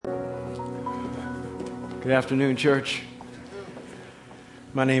Good afternoon, church.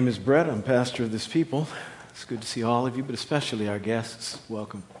 My name is Brett. I'm pastor of this people. It's good to see all of you, but especially our guests.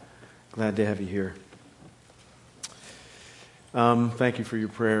 Welcome. Glad to have you here. Thank you for your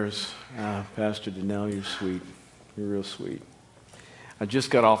prayers. Pastor Donnell, you're sweet. You're real sweet. I just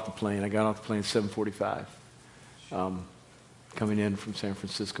got off the plane. I got off the plane at 7:45. Coming in from San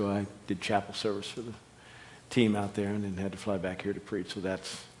Francisco, I did chapel service for the team out there and then had to fly back here to preach. So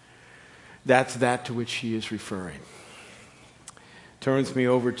that's that to which he is referring. Turns me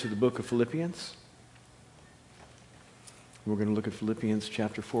over to the book of Philippians. We're going to look at Philippians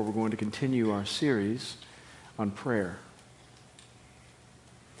chapter 4. We're going to continue our series on prayer.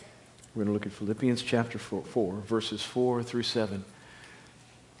 We're going to look at Philippians chapter 4, verses 4 through 7.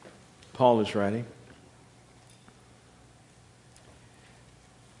 Paul is writing.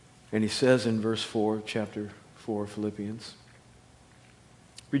 And he says in verse 4, chapter 4, Philippians,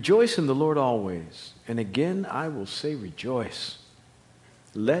 "Rejoice in the Lord always, and again I will say rejoice.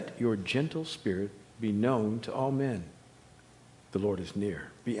 Let your gentle spirit be known to all men. The Lord is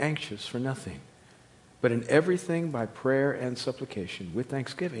near. Be anxious for nothing, but in everything by prayer and supplication with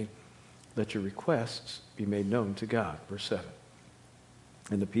thanksgiving, let your requests be made known to God." Verse 7.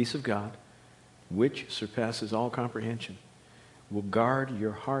 "And the peace of God, which surpasses all comprehension, will guard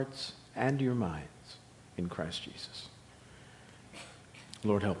your hearts and your minds in Christ Jesus."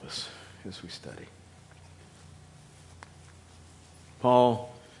 Lord, help us as we study.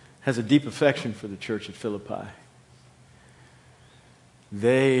 Paul has a deep affection for the church at Philippi.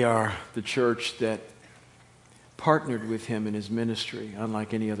 They are the church that partnered with him in his ministry,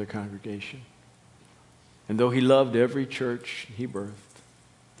 unlike any other congregation. And though he loved every church he birthed,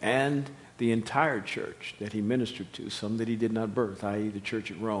 and the entire church that he ministered to, some that he did not birth, i.e. the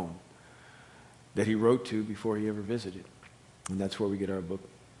church at Rome, that he wrote to before he ever visited. And that's where we get our book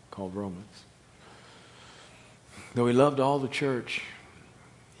called Romans. Though he loved all the church,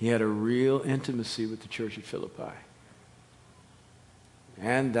 he had a real intimacy with the church at Philippi.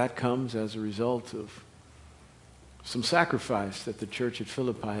 And that comes as a result of some sacrifice that the church at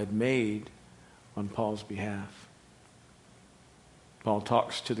Philippi had made on Paul's behalf. Paul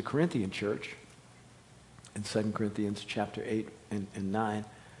talks to the Corinthian church in 2 Corinthians chapter 8 and 9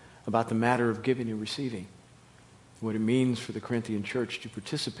 about the matter of giving and receiving. What it means for the Corinthian church to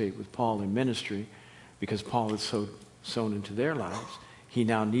participate with Paul in ministry, because Paul had sown into their lives. He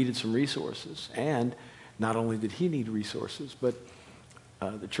now needed some resources, and not only did he need resources, but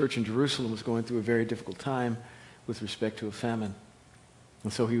the church in Jerusalem was going through a very difficult time with respect to a famine.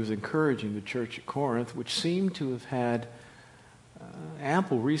 And so he was encouraging the church at Corinth, which seemed to have had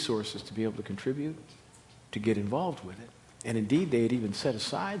ample resources to be able to contribute, to get involved with it. And indeed, they had even set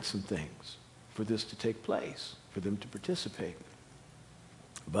aside some things for this to take place, for them to participate.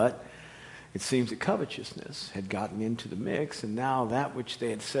 But it seems that covetousness had gotten into the mix, and now that which they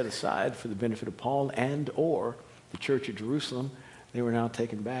had set aside for the benefit of Paul and or the church at Jerusalem, they were now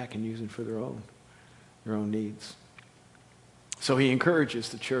taken back and using for their own needs. So he encourages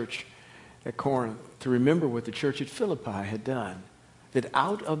the church at Corinth to remember what the church at Philippi had done, that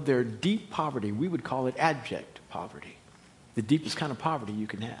out of their deep poverty, we would call it abject poverty, the deepest kind of poverty you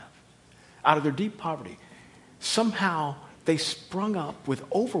can have. Out of their deep poverty, somehow they sprung up with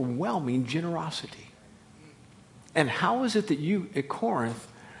overwhelming generosity. And how is it that you at Corinth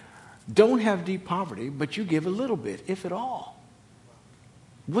don't have deep poverty, but you give a little bit, if at all?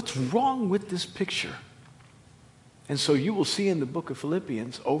 What's wrong with this picture? And so you will see in the book of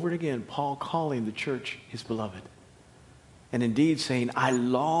Philippians, over and again, Paul calling the church his beloved. And indeed saying, "I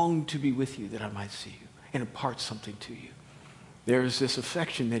long to be with you that I might see you and impart something to you." There is this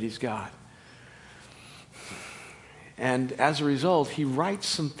affection that he's got. And as a result, he writes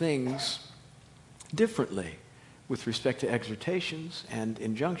some things differently with respect to exhortations and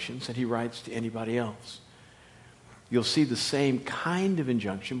injunctions than he writes to anybody else. You'll see the same kind of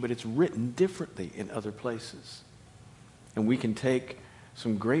injunction, but it's written differently in other places. And we can take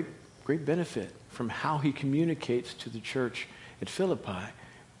some great benefit from how he communicates to the church at Philippi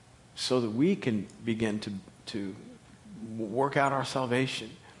so that we can begin to work out our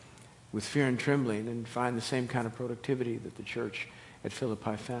salvation with fear and trembling and find the same kind of productivity that the church at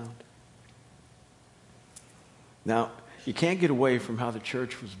Philippi found. Now, you can't get away from how the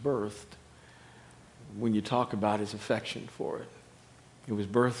church was birthed when you talk about his affection for it. It was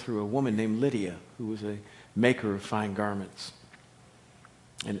birthed through a woman named Lydia, who was a maker of fine garments.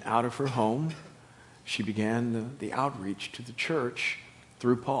 And out of her home, she began the outreach to the church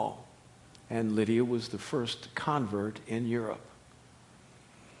through Paul. And Lydia was the first convert in Europe.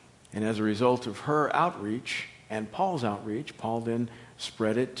 And as a result of her outreach and Paul's outreach, Paul then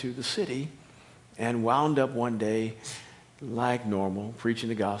spread it to the city and wound up one day like normal, preaching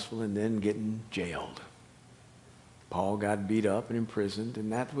the gospel and then getting jailed. Paul got beat up and imprisoned,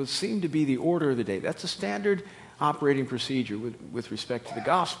 and that seemed to be the order of the day. That's a standard operating procedure with respect to the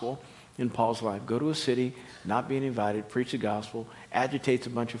gospel in Paul's life. Go to a city, not being invited, preach the gospel, agitates a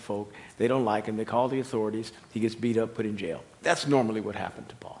bunch of folk. They don't like him. They call the authorities. He gets beat up, put in jail. That's normally what happened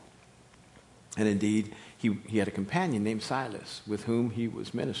to Paul. And indeed, he had a companion named Silas with whom he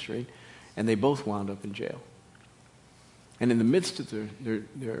was ministering, and they both wound up in jail. And in the midst of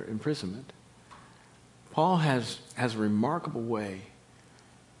their imprisonment, Paul has a remarkable way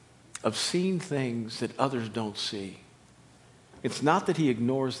of seeing things that others don't see. It's not that he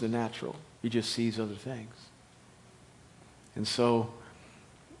ignores the natural. He just sees other things. And so,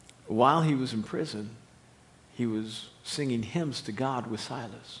 while he was in prison, he was singing hymns to God with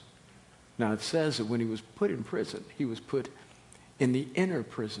Silas. Now, it says that when he was put in prison, he was put in the inner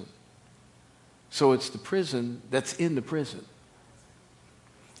prison. So it's the prison that's in the prison.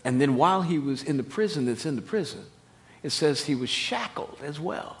 And then while he was in the prison that's in the prison, it says he was shackled as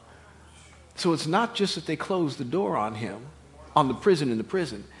well. So it's not just that they closed the door on him, on the prison in the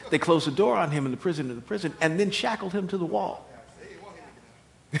prison. They closed the door on him in the prison, and then shackled him to the wall.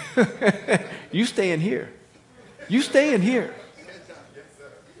 You stay in here. You stay in here.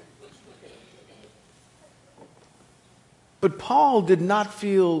 But Paul did not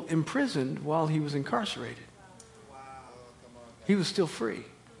feel imprisoned while he was incarcerated. He was still free.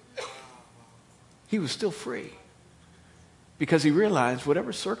 He was still free. Because he realized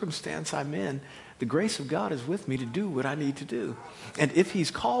whatever circumstance I'm in, the grace of God is with me to do what I need to do. And if he's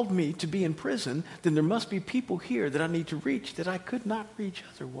called me to be in prison, then there must be people here that I need to reach that I could not reach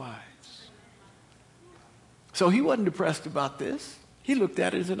otherwise. So he wasn't depressed about this. He looked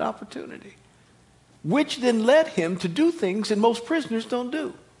at it as an opportunity, which then led him to do things that most prisoners don't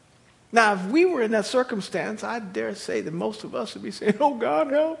do. Now, if we were in that circumstance, I dare say that most of us would be saying, "Oh, God,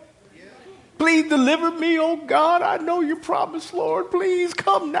 help. Please deliver me, oh God. I know you promised, Lord. Please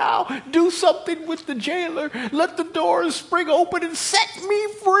come now. Do something with the jailer. Let the doors spring open and set me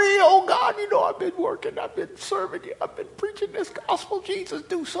free. Oh God, you know I've been working. I've been serving you. I've been preaching this gospel. Jesus,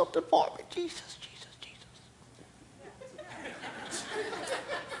 do something for me. Jesus, Jesus, Jesus."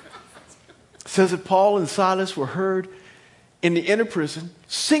 It says that Paul and Silas were heard in the inner prison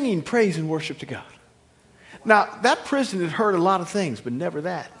singing praise and worship to God. Now, that prison had heard a lot of things, but never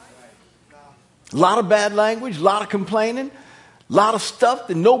that. A lot of bad language, a lot of complaining, a lot of stuff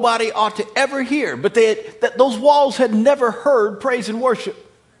that nobody ought to ever hear. But those walls had never heard praise and worship,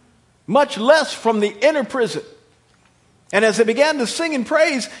 much less from the inner prison. And as they began to sing and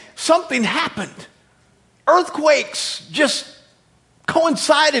praise, something happened. Earthquakes just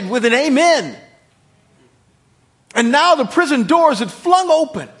coincided with an amen. And now the prison doors had flung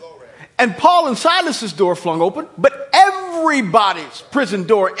open. And Paul and Silas's door flung open, but everybody's prison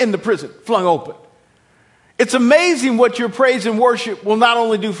door in the prison flung open. It's amazing what your praise and worship will not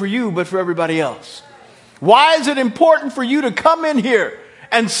only do for you, but for everybody else. Why is it important for you to come in here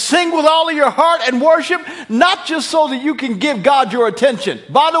and sing with all of your heart and worship? Not just so that you can give God your attention.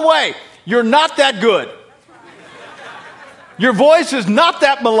 By the way, you're not that good. Your voice is not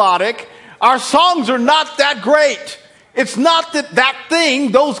that melodic. Our songs are not that great. It's not that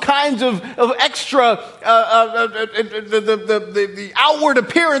thing, those kinds of extra, the outward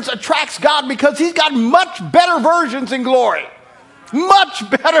appearance attracts God, because he's got much better versions in glory. Much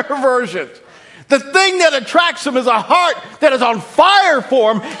better versions. The thing that attracts him is a heart that is on fire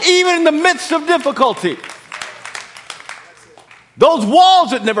for him, even in the midst of difficulty. Those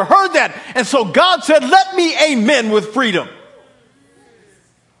walls had never heard that. And so God said, "Let me amen with freedom."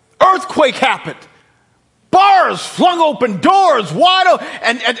 Earthquake happened. Bars flung open, doors wide open.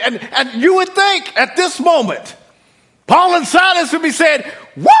 And you would think at this moment, Paul and Silas would be saying,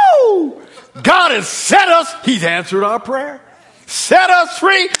 "Woo! God has set us." He's answered our prayer. Set us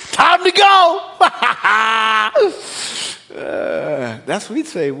free. Time to go. That's what we'd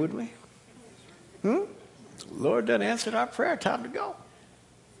say, wouldn't we? Lord done answered our prayer. Time to go.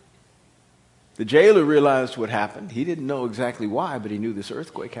 The jailer realized what happened. He didn't know exactly why, but he knew this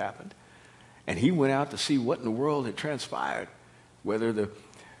earthquake happened. And he went out to see what in the world had transpired, whether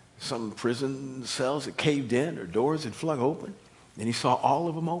some prison cells had caved in or doors had flung open. And he saw all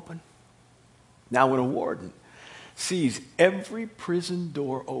of them open. Now, when a warden sees every prison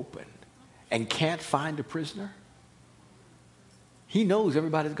door open and can't find a prisoner, he knows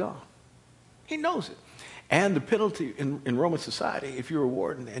everybody's gone. He knows it. And the penalty in Roman society, if you're a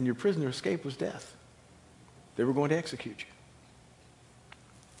warden and your prisoner escape, was death. They were going to execute you.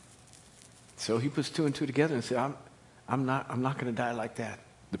 So he puts two and two together and said, I'm not going to die like that.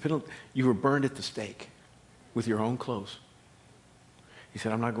 The penalty, you were burned at the stake with your own clothes. He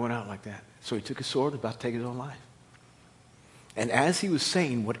said, I'm not going out like that. So he took his sword, about to take his own life. And as he was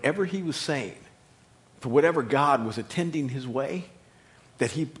saying whatever he was saying, for whatever God was attending his way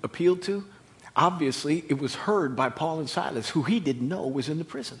that he appealed to, obviously it was heard by Paul and Silas, who he didn't know was in the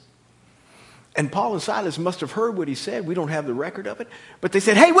prison. And Paul and Silas must have heard what he said. We don't have the record of it. But they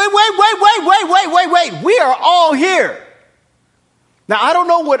said, hey, wait. We are all here. Now, I don't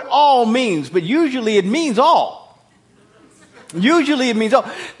know what all means, but usually it means all. Usually it means all.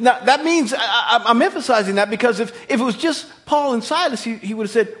 Now, that means, I'm emphasizing that because if it was just Paul and Silas, he would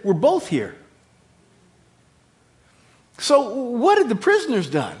have said, we're both here. So what had the prisoners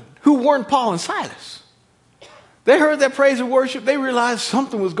done who weren't Paul and Silas? They heard that praise and worship. They realized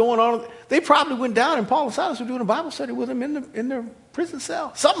something was going on. They probably went down and Paul and Silas were doing a Bible study with them in their prison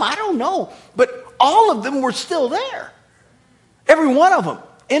cell. Something, I don't know. But all of them were still there. Every one of them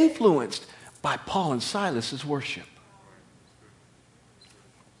influenced by Paul and Silas's worship.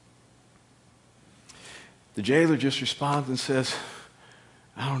 The jailer just responds and says,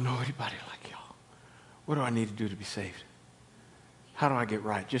 I don't know anybody like y'all. What do I need to do to be saved? How do I get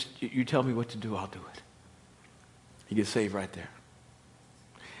right? Just you tell me what to do, I'll do it. He gets saved right there.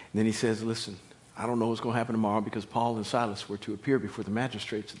 And then he says, listen, I don't know what's going to happen tomorrow because Paul and Silas were to appear before the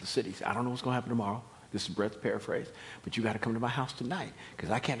magistrates of the city. I don't know what's going to happen tomorrow. This is Brett's paraphrase. But you got to come to my house tonight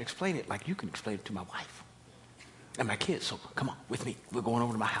because I can't explain it like you can explain it to my wife and my kids. So come on with me. We're going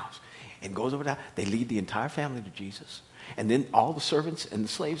over to my house. And goes over there. They lead the entire family to Jesus. And then all the servants and the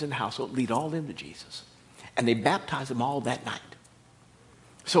slaves in the household lead all them to Jesus. And they baptize them all that night.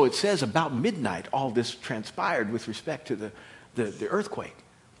 So it says about midnight all this transpired with respect to the earthquake.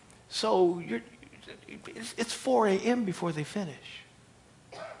 So it's 4 a.m. before they finish.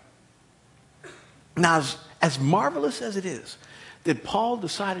 Now, as marvelous as it is that Paul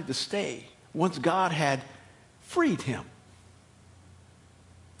decided to stay once God had freed him.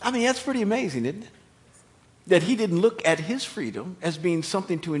 I mean, that's pretty amazing, isn't it? That he didn't look at his freedom as being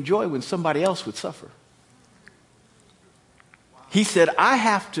something to enjoy when somebody else would suffer. He said,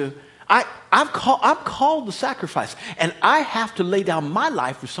 I'm called to sacrifice, and I have to lay down my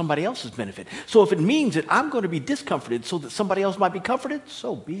life for somebody else's benefit. So if it means that I'm going to be discomforted so that somebody else might be comforted,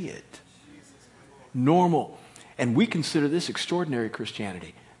 so be it. Normal. And we consider this extraordinary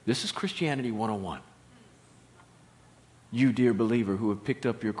Christianity. This is Christianity 101. You, dear believer, who have picked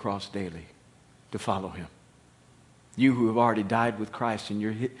up your cross daily to follow him. You who have already died with Christ and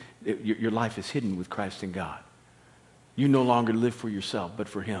your life is hidden with Christ in God. You no longer live for yourself, but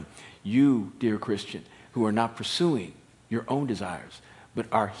for him. You, dear Christian, who are not pursuing your own desires, but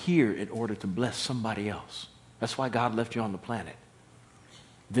are here in order to bless somebody else. That's why God left you on the planet.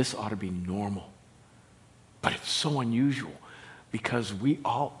 This ought to be normal. But it's so unusual because we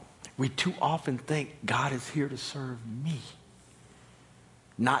too often think God is here to serve me,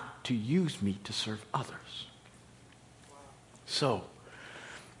 not to use me to serve others. So,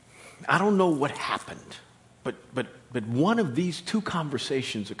 I don't know what happened, but one of these two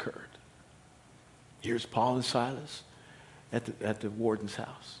conversations occurred. Here's Paul and Silas at the warden's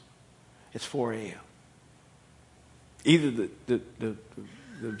house. It's 4 a.m. Either the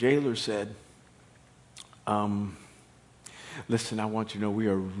jailer said, listen, I want you to know we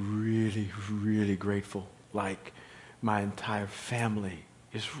are really, really grateful. Like my entire family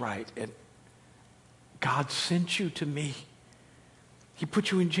is right. And God sent you to me. He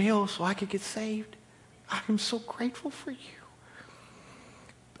put you in jail so I could get saved. I am so grateful for you.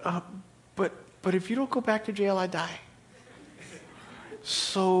 But if you don't go back to jail, I die.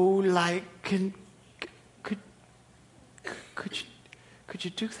 So, like, could you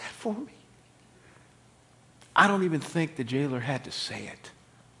do that for me? I don't even think the jailer had to say it.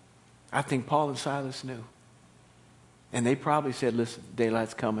 I think Paul and Silas knew. And they probably said, listen,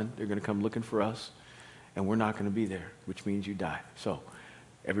 daylight's coming. They're going to come looking for us. And we're not going to be there, which means you die. So,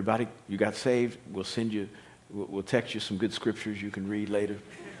 everybody, you got saved. We'll text you some good scriptures you can read later.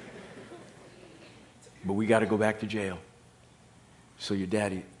 But we got to go back to jail so your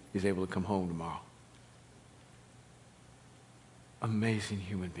daddy is able to come home tomorrow. Amazing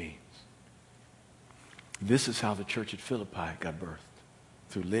human beings. This is how the church at Philippi got birthed,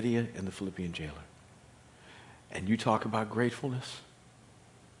 through Lydia and the Philippian jailer. And you talk about gratefulness.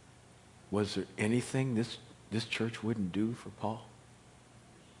 Was there anything this church wouldn't do for Paul?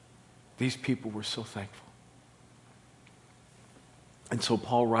 These people were so thankful. And so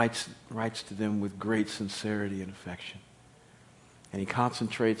Paul writes to them with great sincerity and affection. And he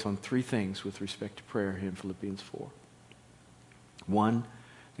concentrates on three things with respect to prayer here in Philippians 4. One,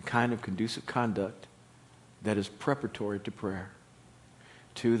 the kind of conducive conduct that is preparatory to prayer.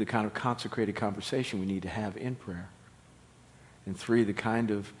 2, the kind of consecrated conversation we need to have in prayer. And 3, the kind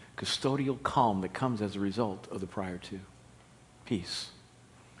of custodial calm that comes as a result of the prior 2. Peace.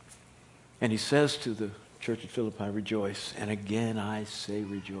 And he says to the church at Philippi, rejoice. And again, I say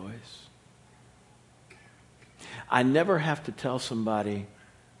rejoice. I never have to tell somebody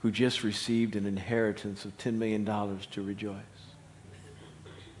who just received an inheritance of $10 million to rejoice.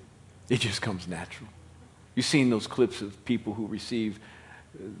 It just comes natural. You've seen those clips of people who receive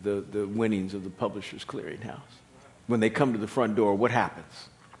the winnings of the Publishers Clearinghouse. When they come to the front door, what happens?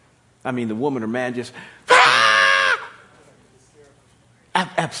 I mean, the woman or man just,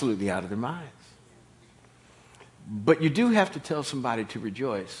 absolutely out of their minds. But you do have to tell somebody to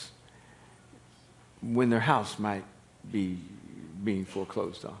rejoice when their house might be being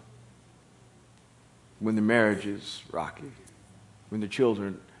foreclosed on, when the marriage is rocky, when the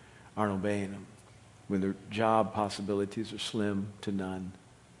children aren't obeying them, when their job possibilities are slim to none.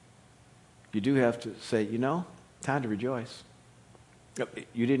 You do have to say, time to rejoice.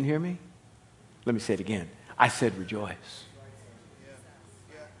 You didn't hear me? Let me say it again. I said rejoice.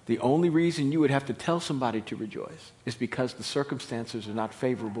 The only reason you would have to tell somebody to rejoice is because the circumstances are not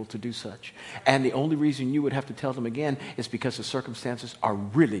favorable to do such. And the only reason you would have to tell them again is because the circumstances are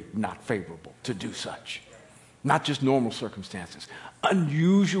really not favorable to do such. Not just normal circumstances.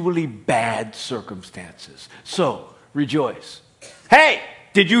 Unusually bad circumstances. So, rejoice. Hey,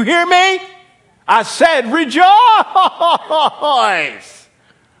 did you hear me? I said rejoice.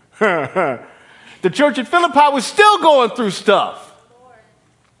 The church at Philippi was still going through stuff.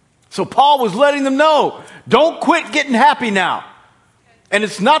 So Paul was letting them know, don't quit getting happy now. And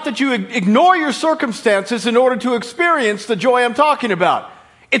it's not that you ignore your circumstances in order to experience the joy I'm talking about.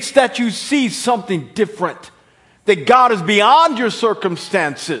 It's that you see something different. That God is beyond your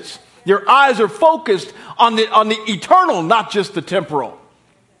circumstances. Your eyes are focused on the eternal, not just the temporal.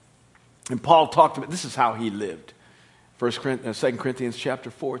 And Paul talked about, this is how he lived. 2 Corinthians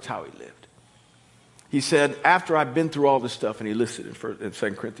chapter 4, it's how he lived. He said, after I've been through all this stuff, and he listed in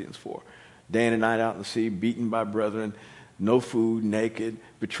 2 Corinthians 4, day and night out in the sea, beaten by brethren, no food, naked,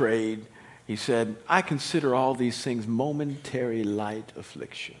 betrayed. He said, I consider all these things momentary light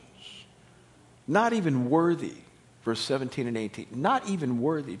afflictions. Not even worthy, verse 17 and 18, not even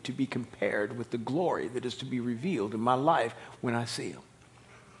worthy to be compared with the glory that is to be revealed in my life when I see him.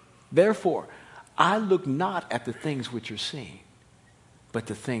 Therefore, I look not at the things which are seen, but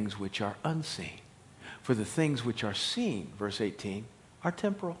the things which are unseen. For the things which are seen, verse 18, are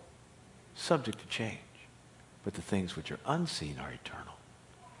temporal, subject to change. But the things which are unseen are eternal.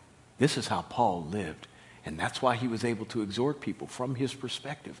 This is how Paul lived. And that's why he was able to exhort people from his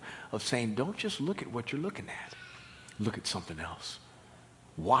perspective of saying, don't just look at what you're looking at. Look at something else.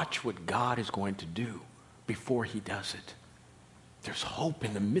 Watch what God is going to do before he does it. There's hope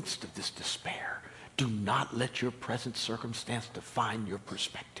in the midst of this despair. Do not let your present circumstance define your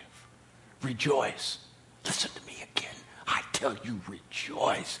perspective. Rejoice. Listen to me again. I tell you,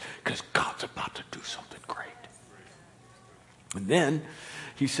 rejoice, because God's about to do something great. And then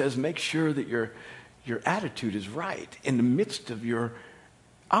he says, make sure that your attitude is right in the midst of your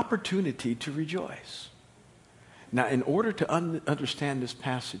opportunity to rejoice. Now, in order to understand this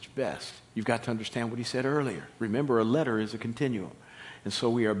passage best, you've got to understand what he said earlier. Remember, a letter is a continuum. And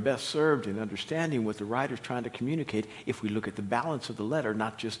so we are best served in understanding what the writer's trying to communicate if we look at the balance of the letter,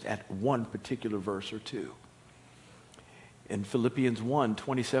 not just at one particular verse or two. In Philippians 1,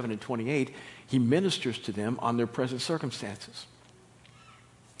 27 and 28, he ministers to them on their present circumstances.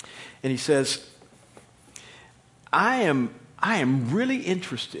 And he says, I am really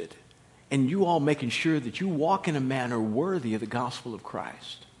interested in you all making sure that you walk in a manner worthy of the gospel of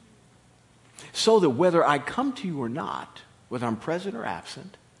Christ, so that whether I come to you or not, whether I'm present or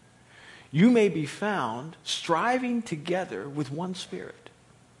absent, you may be found striving together with one spirit,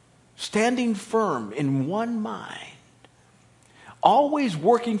 standing firm in one mind, always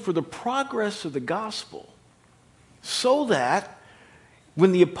working for the progress of the gospel, so that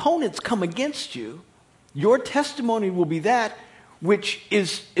when the opponents come against you, your testimony will be that which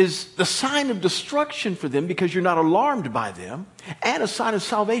is the sign of destruction for them because you're not alarmed by them, and a sign of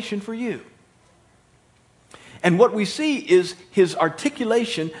salvation for you. And what we see is his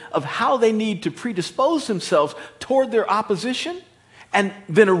articulation of how they need to predispose themselves toward their opposition, and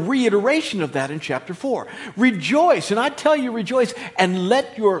then a reiteration of that in chapter 4. Rejoice, and I tell you rejoice, and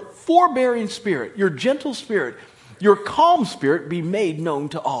let your forbearing spirit, your gentle spirit, your calm spirit be made known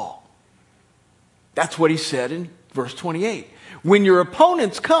to all. That's what he said in verse 28. When your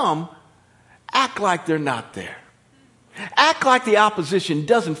opponents come, act like they're not there. Act like the opposition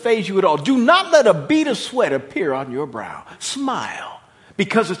doesn't faze you at all. Do not let a bead of sweat appear on your brow. Smile,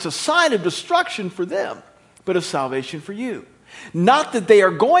 because it's a sign of destruction for them, but of salvation for you. Not that they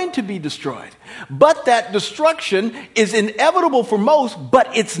are going to be destroyed, but that destruction is inevitable for most,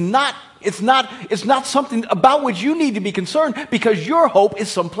 but it's not something about which you need to be concerned because your hope is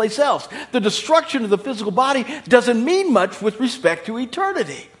someplace else. The destruction of the physical body doesn't mean much with respect to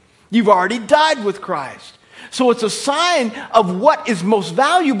eternity. You've already died with Christ. So it's a sign of what is most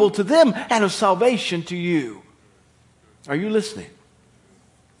valuable to them and of salvation to you. Are you listening?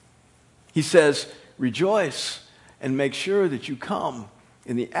 He says, rejoice and make sure that you come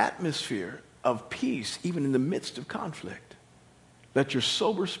in the atmosphere of peace, even in the midst of conflict. Let your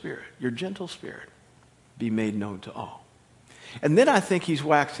sober spirit, your gentle spirit, be made known to all. And then I think he's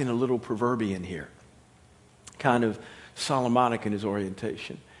waxing a little proverbian here, kind of Solomonic in his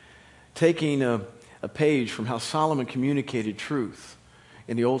orientation, taking a page from how Solomon communicated truth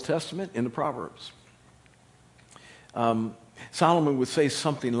in the Old Testament, in the Proverbs. Solomon would say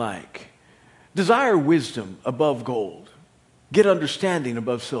something like, desire wisdom above gold. Get understanding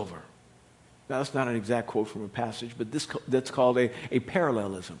above silver. Now, that's not an exact quote from a passage, but that's called a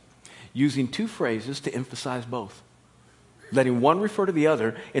parallelism, using two phrases to emphasize both, letting one refer to the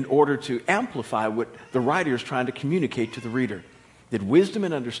other in order to amplify what the writer is trying to communicate to the reader, that wisdom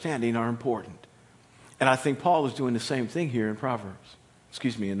and understanding are important. And I think Paul is doing the same thing here in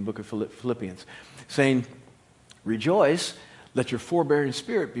in the book of Philippians, saying, rejoice, let your forbearing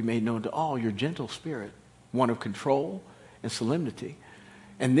spirit be made known to all, your gentle spirit, one of control and solemnity.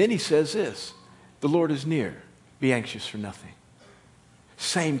 And then he says this, the Lord is near, be anxious for nothing.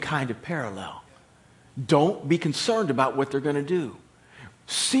 Same kind of parallel. Don't be concerned about what they're going to do.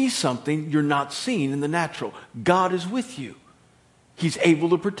 See something you're not seeing in the natural. God is with you. He's able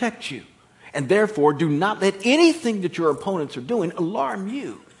to protect you. And therefore, do not let anything that your opponents are doing alarm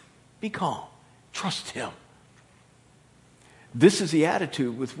you. Be calm. Trust Him. This is the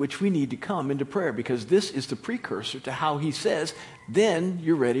attitude with which we need to come into prayer, because this is the precursor to how he says, then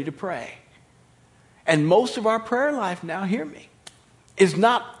you're ready to pray. And most of our prayer life, now hear me, is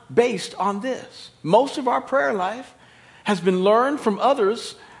not based on this. Most of our prayer life has been learned from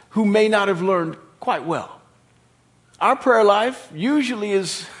others who may not have learned quite well. Our prayer life usually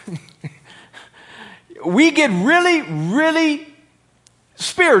is, we get really, really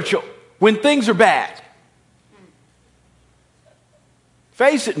spiritual when things are bad.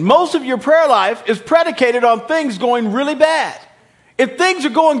 Face it, most of your prayer life is predicated on things going really bad. If things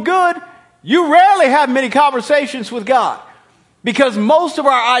are going good, you rarely have many conversations with God. Because most of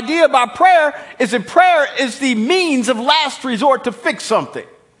our idea about prayer is that prayer is the means of last resort to fix something.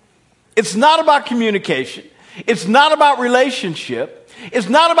 It's not about communication. It's not about relationship. It's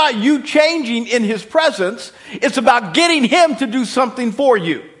not about you changing in His presence. It's about getting Him to do something for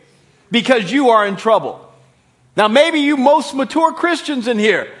you because you are in trouble. Now, maybe you most mature Christians in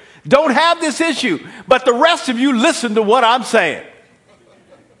here don't have this issue, but the rest of you listen to what I'm saying.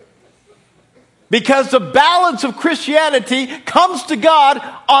 Because the balance of Christianity comes to God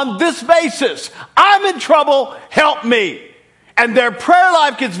on this basis. I'm in trouble, help me. And their prayer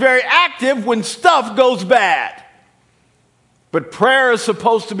life gets very active when stuff goes bad. But prayer is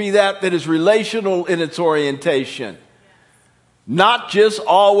supposed to be that is relational in its orientation. Not just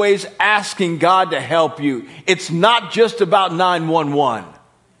always asking God to help you. It's not just about 911.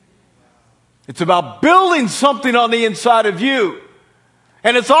 It's about building something on the inside of you.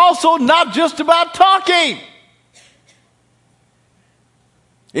 And it's also not just about talking.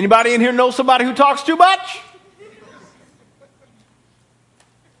 Anybody in here know somebody who talks too much?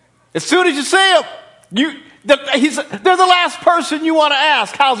 As soon as you see them, they're the last person you want to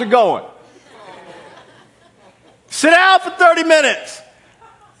ask, how's it going? Sit down for 30 minutes.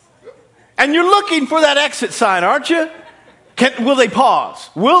 And you're looking for that exit sign, aren't you? Will they pause?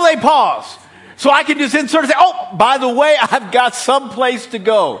 Will they pause? So I can just insert and say, oh, by the way, I've got some place to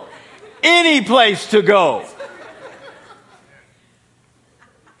go. Any place to go.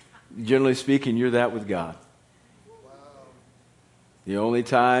 Generally speaking, you're that with God. The only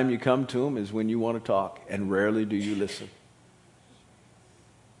time you come to Him is when you want to talk, and rarely do you listen.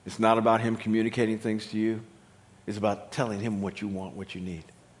 It's not about Him communicating things to you. It's about telling Him what you want, what you need.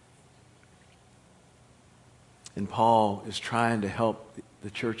 And Paul is trying to help the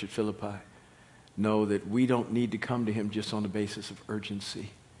church at Philippi know that we don't need to come to Him just on the basis of urgency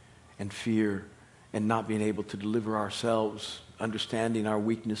and fear and not being able to deliver ourselves, understanding our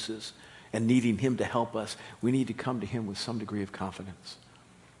weaknesses and needing Him to help us. We need to come to Him with some degree of confidence,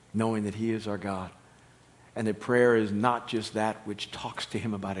 knowing that He is our God, and that prayer is not just that which talks to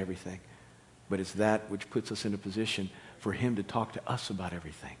Him about everything, but it's that which puts us in a position for Him to talk to us about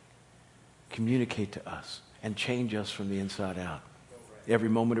everything, communicate to us, and change us from the inside out. Every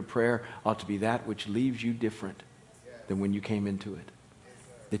moment of prayer ought to be that which leaves you different than when you came into it.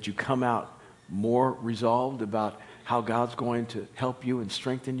 That you come out more resolved about how God's going to help you and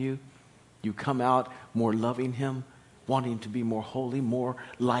strengthen you. You come out more loving him, wanting to be more holy, more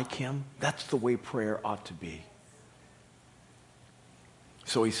like him. That's the way prayer ought to be.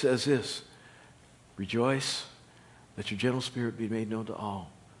 So he says this, rejoice, let your gentle spirit be made known to all.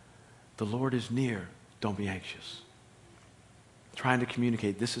 The Lord is near, don't be anxious. Trying to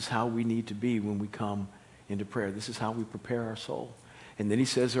communicate, this is how we need to be when we come into prayer. This is how we prepare our soul. And then he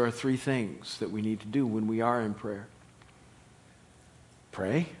says there are 3 things that we need to do when we are in prayer.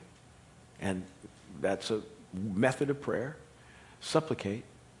 Pray, and that's a method of prayer. Supplicate,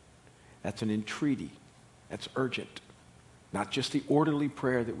 that's an entreaty. That's urgent. Not just the orderly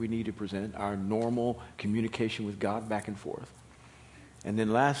prayer that we need to present, our normal communication with God back and forth. And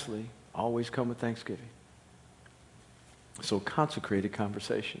then lastly, always come with thanksgiving. So consecrated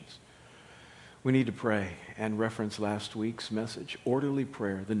conversations. We need to pray and reference last week's message. Orderly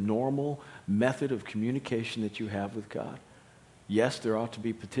prayer, the normal method of communication that you have with God. Yes, there ought to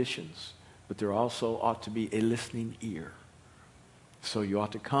be petitions, but there also ought to be a listening ear. So you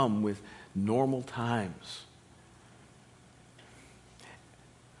ought to come with normal times.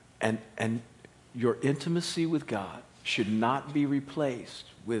 And your intimacy with God should not be replaced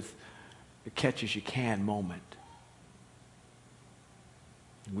with the catch-as-you-can moment.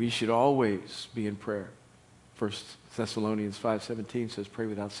 We should always be in prayer. 1 Thessalonians 5:17 says, pray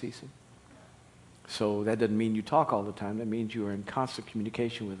without ceasing. So that doesn't mean you talk all the time. That means you are in constant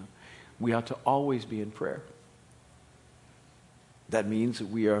communication with him. We ought to always be in prayer. That means that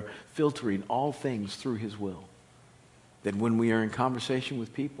we are filtering all things through his will. That when we are in conversation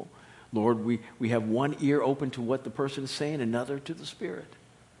with people, Lord, we have one ear open to what the person is saying, another to the Spirit.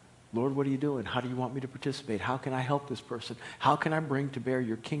 Lord, what are you doing? How do you want me to participate? How can I help this person? How can I bring to bear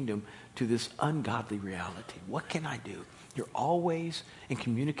your kingdom to this ungodly reality? What can I do? You're always in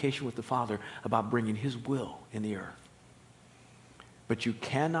communication with the Father about bringing his will in the earth. But you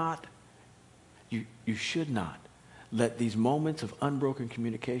cannot, you should not let these moments of unbroken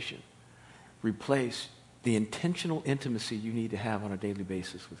communication replace the intentional intimacy you need to have on a daily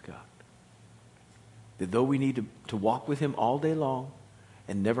basis with God. That though we need to walk with him all day long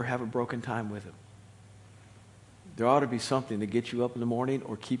and never have a broken time with him, there ought to be something that gets you up in the morning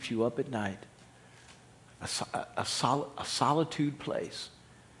or keeps you up at night. A solitude place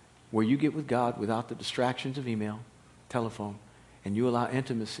where you get with God without the distractions of email, telephone, and you allow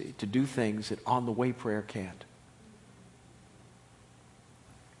intimacy to do things that on the way prayer can't.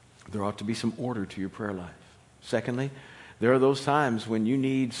 There ought to be some order to your prayer life. Secondly, there are those times when you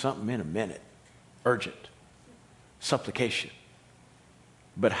need something in a minute, urgent, supplication.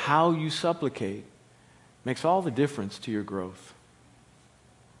 But how you supplicate makes all the difference to your growth.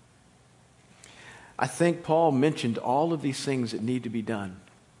 I think Paul mentioned all of these things that need to be done,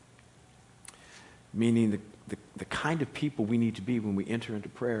 meaning the kind of people we need to be when we enter into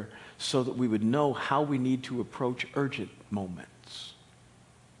prayer so that we would know how we need to approach urgent moments.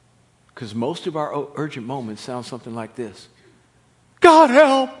 Because most of our urgent moments sound something like this. God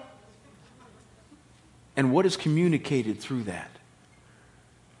help! And what is communicated through that?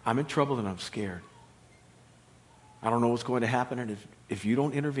 I'm in trouble and I'm scared. I don't know what's going to happen, and if you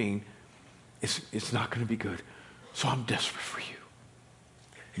don't intervene, it's not going to be good. So I'm desperate for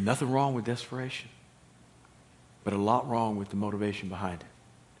you. Nothing wrong with desperation, but a lot wrong with the motivation behind it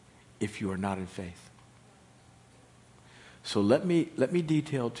if you are not in faith. So let me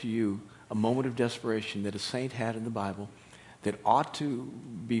detail to you a moment of desperation that a saint had in the Bible that ought to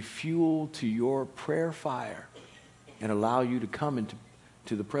be fuel to your prayer fire and allow you to come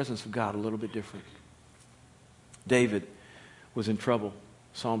into the presence of God a little bit different. David was in trouble.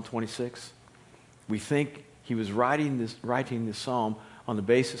 Psalm 26. We think he was writing this psalm on the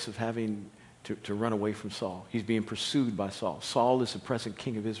basis of having to run away from Saul. He's being pursued by Saul. Saul is the present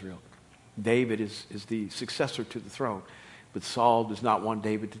king of Israel. David is the successor to the throne. But Saul does not want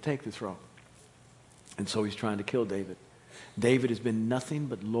David to take the throne. And so he's trying to kill David. David has been nothing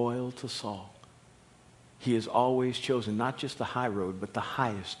but loyal to Saul. He has always chosen not just the high road, but the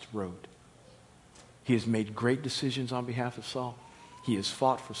highest road. He has made great decisions on behalf of Saul. He has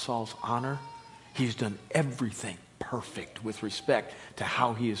fought for Saul's honor. He's done everything perfect with respect to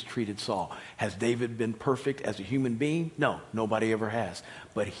how he has treated Saul. Has David been perfect as a human being? No, nobody ever has.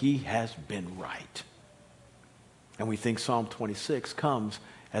 But he has been right. And we think Psalm 26 comes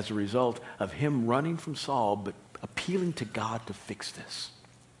as a result of him running from Saul, but appealing to God to fix this.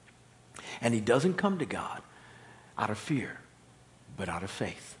 And he doesn't come to God out of fear, but out of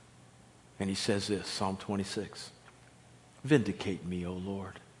faith. And he says this, Psalm 26. Vindicate me, O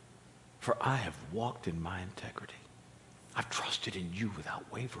Lord, for I have walked in my integrity. I've trusted in you without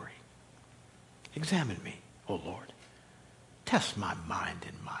wavering. Examine me, O Lord. Test my mind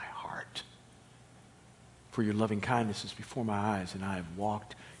and my heart. For your loving kindness is before my eyes, and I have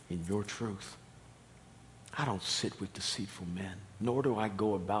walked in your truth. I don't sit with deceitful men, nor do I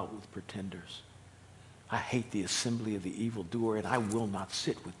go about with pretenders. I hate the assembly of the evildoer, and I will not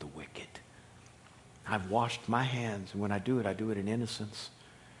sit with the wicked. I've washed my hands, and when I do it in innocence,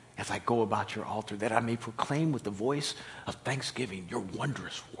 as I go about your altar, that I may proclaim with the voice of thanksgiving your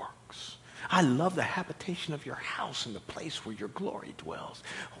wondrous works. I love the habitation of your house and the place where your glory dwells.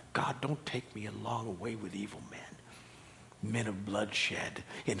 Oh God, don't take me along away with evil men of bloodshed,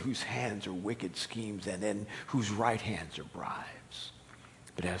 in whose hands are wicked schemes, and in whose right hands are bribes.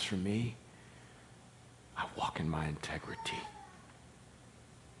 But as for me, I walk in my integrity.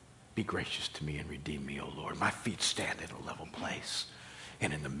 Be gracious to me and redeem me, O Lord. My feet stand in a level place,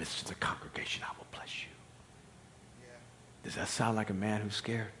 and in the midst of the congregation I will bless you. Does that sound like a man who's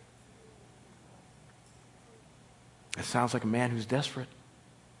scared? It sounds like a man who's desperate,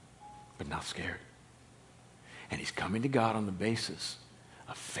 but not scared. And he's coming to God on the basis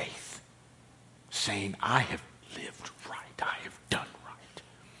of faith, saying, I have lived right. I have done right.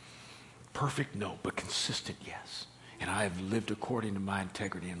 Perfect, no, but consistent, yes. And I have lived according to my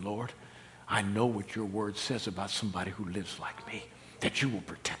integrity. And Lord, I know what your word says about somebody who lives like me, that you will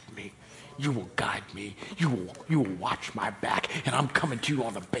protect me. You will guide me. You will watch my back. And I'm coming to you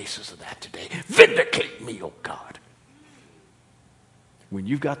on the basis of that today. Vindicate me, oh God. When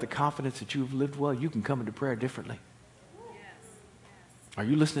you've got the confidence that you've lived well, you can come into prayer differently. Are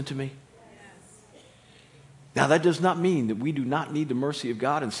you listening to me? Now, that does not mean that we do not need the mercy of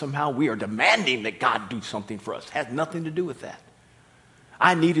God and somehow we are demanding that God do something for us. It has nothing to do with that.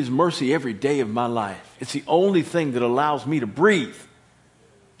 I need his mercy every day of my life. It's the only thing that allows me to breathe.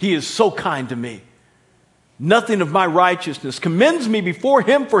 He is so kind to me. Nothing of my righteousness commends me before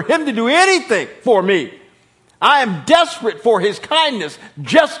him for him to do anything for me. I am desperate for his kindness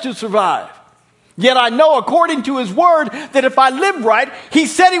just to survive. Yet I know according to his word that if I live right, he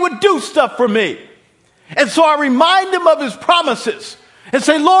said he would do stuff for me. And so I remind him of his promises and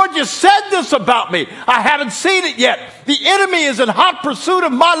say, Lord, you said this about me. I haven't seen it yet. The enemy is in hot pursuit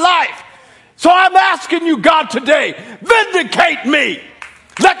of my life. So I'm asking you, God, today, vindicate me.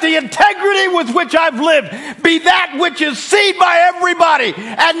 Let the integrity with which I've lived be that which is seen by everybody,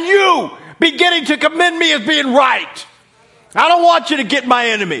 and you beginning to commend me as being right. I don't want you to get my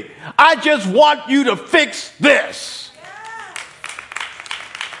enemy. I just want you to fix this.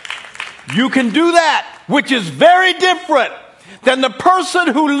 You can do that, which is very different than the person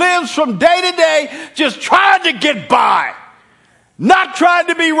who lives from day to day just trying to get by. Not trying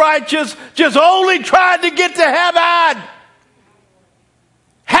to be righteous, just only trying to get to heaven.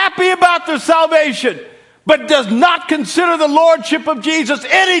 Happy about their salvation, but does not consider the lordship of Jesus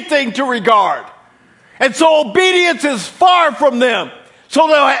anything to regard. And so obedience is far from them. So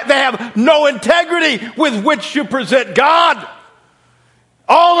they have no integrity with which to present God.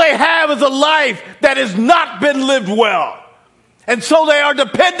 All they have is a life that has not been lived well. And so they are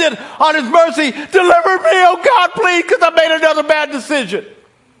dependent on his mercy. Deliver me, oh God, please, because I made another bad decision.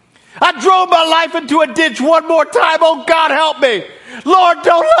 I drove my life into a ditch one more time. Oh God, help me. Lord,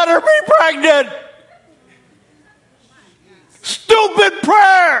 don't let her be pregnant. Stupid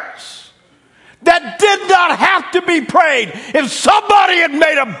prayers that did not have to be prayed if somebody had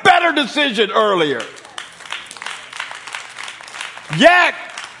made a better decision earlier. Yet,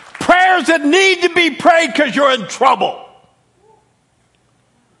 prayers that need to be prayed because you're in trouble.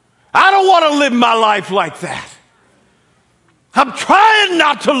 I don't want to live my life like that. I'm trying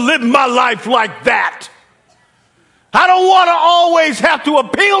not to live my life like that. I don't want to always have to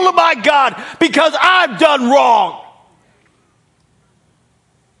appeal to my God because I've done wrong.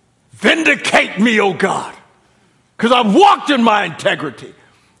 Vindicate me, oh God, because I've walked in my integrity.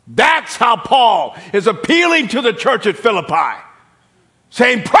 That's how Paul is appealing to the church at Philippi,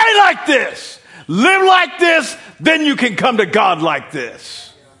 saying, pray like this, live like this, then you can come to God like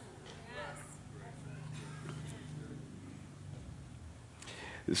this.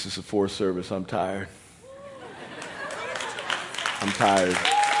 This is a fourth service. I'm tired. I'm tired.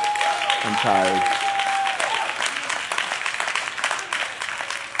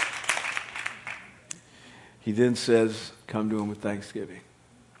 He then says, come to him with thanksgiving.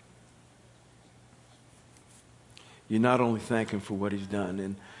 You not only thank him for what he's done,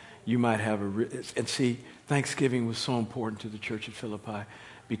 and you might have and see, thanksgiving was so important to the church at Philippi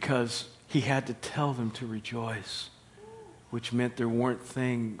because he had to tell them to rejoice, which meant there weren't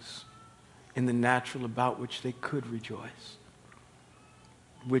things in the natural about which they could rejoice,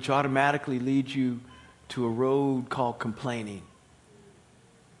 which automatically leads you to a road called complaining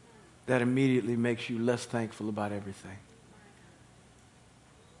that immediately makes you less thankful about everything.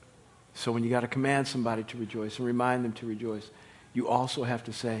 So when you got to command somebody to rejoice and remind them to rejoice, you also have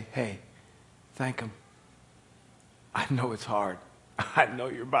to say, hey, thank him. I know it's hard. I know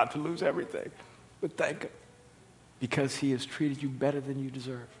you're about to lose everything, but thank him because he has treated you better than you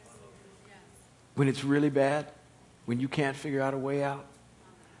deserve. When it's really bad, when you can't figure out a way out,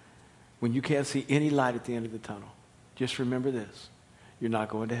 when you can't see any light at the end of the tunnel, just remember this. You're not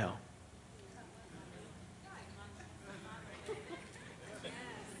going to hell.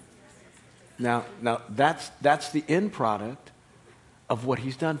 Now that's the end product of what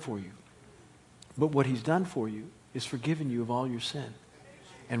he's done for you. But what he's done for you is forgiven you of all your sin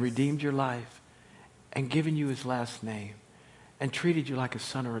and redeemed your life and given you his last name and treated you like a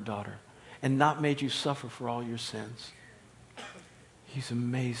son or a daughter and not made you suffer for all your sins. He's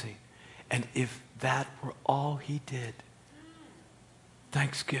amazing. And if that were all he did,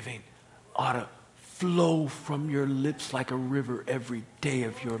 thanksgiving ought to flow from your lips like a river every day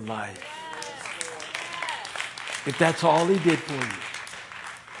of your life. If that's all he did for you.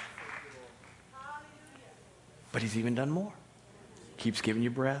 But he's even done more. Keeps giving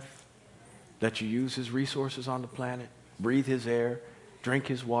you breath. Lets you use his resources on the planet. Breathe his air. Drink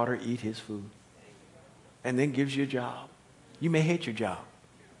his water. Eat his food. And then gives you a job. You may hate your job.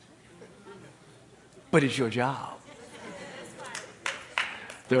 But it's your job.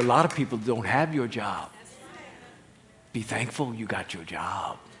 There are a lot of people who don't have your job. Be thankful you got your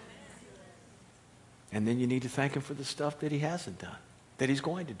job. And then you need to thank him for the stuff that he hasn't done, that he's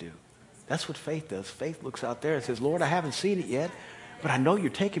going to do. That's what faith does. Faith looks out there and says, Lord, I haven't seen it yet, but I know you're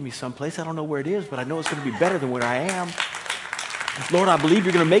taking me someplace. I don't know where it is, but I know it's going to be better than where I am. Lord, I believe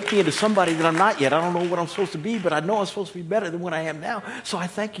you're going to make me into somebody that I'm not yet. I don't know what I'm supposed to be, but I know I'm supposed to be better than what I am now. So I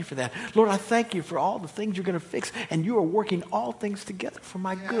thank you for that. Lord, I thank you for all the things you're going to fix, and you are working all things together for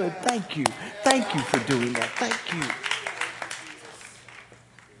my good. Thank you. Thank you for doing that. Thank you.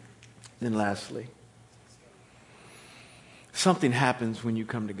 Then lastly, something happens when you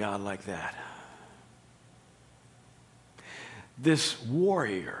come to God like that. This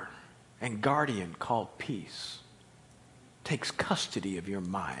warrior and guardian called peace takes custody of your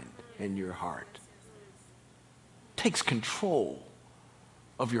mind and your heart, takes control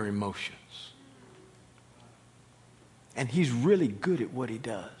of your emotions. And he's really good at what he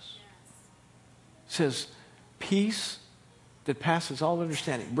does. Says, peace that passes all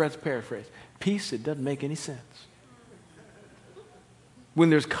understanding. Brett's paraphrase. Peace that doesn't make any sense. When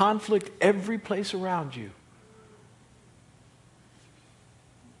there's conflict every place around you,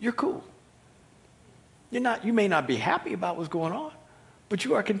 you're cool. You may not be happy about what's going on, but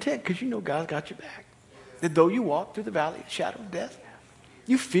you are content because you know God's got your back. That though you walk through the valley of the shadow of death,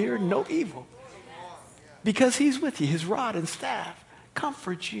 you fear no evil. Because he's with you. His rod and staff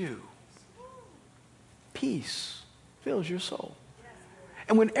comforts you. Peace fills your soul.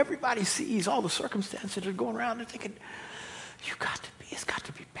 And when everybody sees all the circumstances that are going around, they're thinking, it's got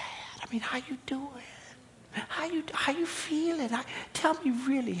to be bad. I mean, how you doing? How you feeling? Tell me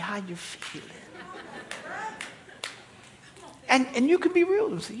really how you feeling. And you can be real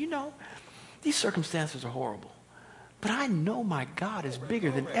and say, these circumstances are horrible. But I know my God is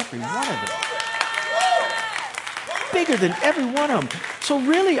bigger than every one of them. Bigger than every one of them. So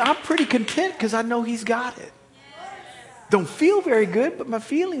really, I'm pretty content because I know he's got it. Don't feel very good, but my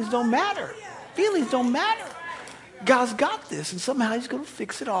feelings don't matter. Feelings don't matter. God's got this, and somehow he's going to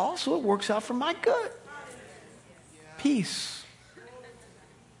fix it all so it works out for my good. Peace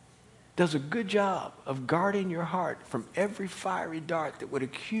does a good job of guarding your heart from every fiery dart that would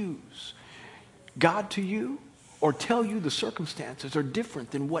accuse God to you or tell you the circumstances are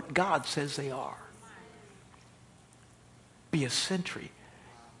different than what God says they are. Be a sentry.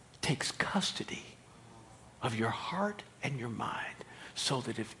 Takes custody of your heart and your mind so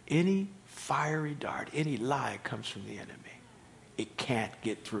that if any fiery dart, any lie comes from the enemy, it can't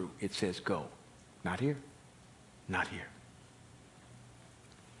get through. It says go. Not here. Not here.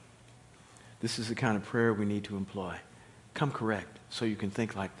 This is the kind of prayer we need to employ. Come correct so you can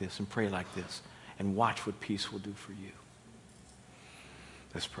think like this and pray like this and watch what peace will do for you.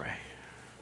 Let's pray.